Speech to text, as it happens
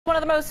one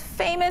of the most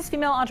famous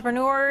female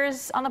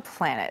entrepreneurs on the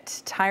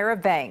planet,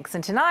 Tyra Banks.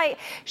 And tonight,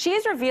 she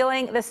is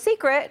revealing the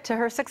secret to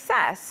her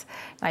success.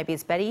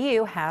 IB's Betty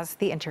Yu has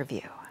the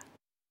interview.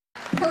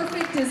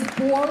 Perfect is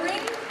boring,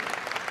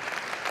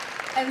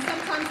 and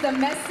sometimes the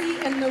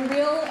messy and the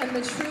real and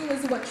the true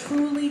is what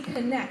truly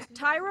connects.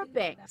 Tyra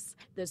Banks,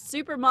 the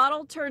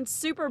supermodel turned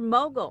super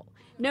mogul,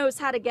 knows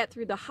how to get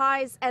through the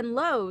highs and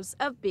lows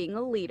of being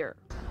a leader.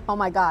 Oh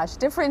my gosh,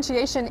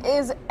 differentiation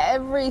is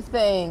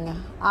everything.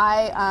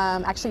 I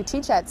actually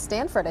teach at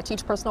Stanford. I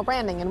teach personal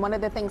branding, and one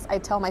of the things I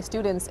tell my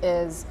students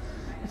is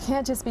you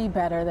can't just be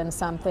better than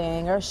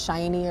something or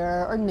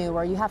shinier or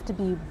newer. You have to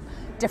be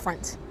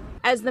different.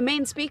 As the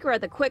main speaker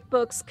at the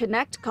QuickBooks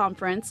Connect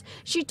conference,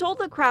 she told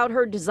the crowd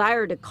her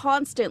desire to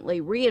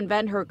constantly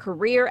reinvent her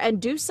career and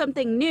do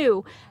something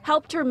new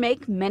helped her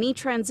make many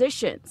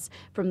transitions,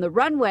 from the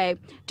runway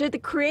to the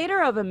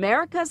creator of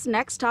America's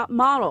Next Top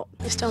Model.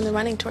 You're still in the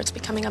running towards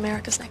becoming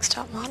America's Next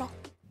Top Model.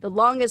 The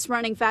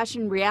longest-running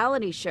fashion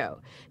reality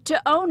show,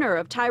 to owner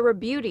of Tyra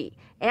Beauty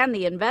and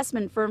the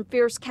investment firm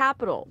Fierce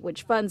Capital,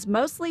 which funds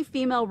mostly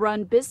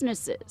female-run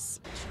businesses.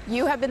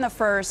 You have been the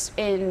first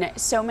in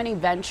so many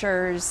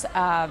ventures,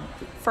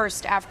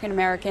 first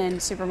African-American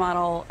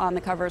supermodel on the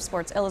cover of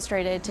Sports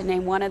Illustrated, to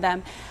name one of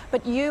them,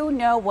 but you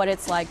know what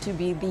it's like to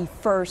be the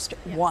first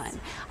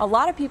one. A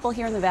lot of people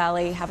here in the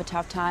Valley have a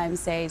tough time,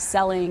 say,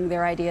 selling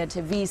their idea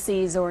to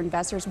VCs or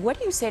investors. What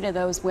do you say to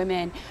those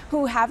women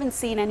who haven't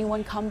seen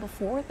anyone come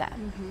before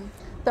them?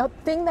 The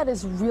thing that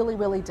is really,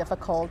 really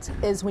difficult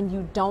is when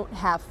you don't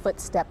have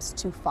footsteps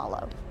to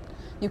follow.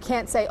 You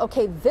can't say,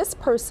 okay, this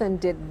person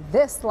did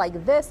this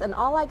like this, and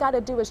all I got to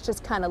do is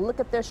just kind of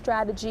look at their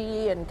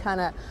strategy and kind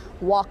of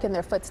walk in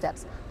their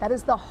footsteps. That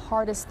is the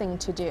hardest thing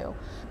to do.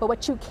 But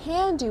what you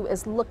can do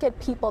is look at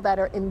people that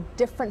are in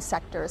different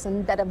sectors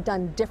and that have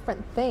done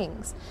different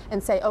things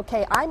and say,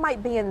 okay, I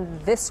might be in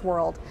this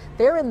world,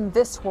 they're in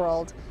this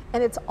world,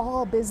 and it's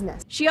all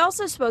business. She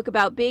also spoke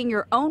about being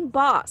your own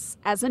boss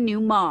as a new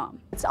mom.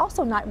 It's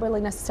also not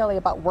really necessarily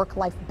about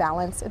work-life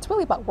balance. It's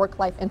really about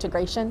work-life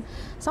integration.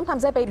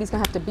 Sometimes that baby's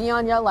gonna have to be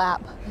on your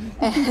lap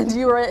and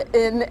you are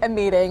in a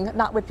meeting,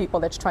 not with people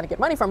that you're trying to get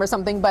money from or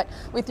something, but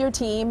with your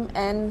team,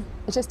 and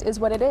it just is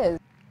what it is.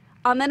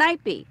 On the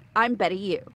Night Beat, I'm Betty Yu.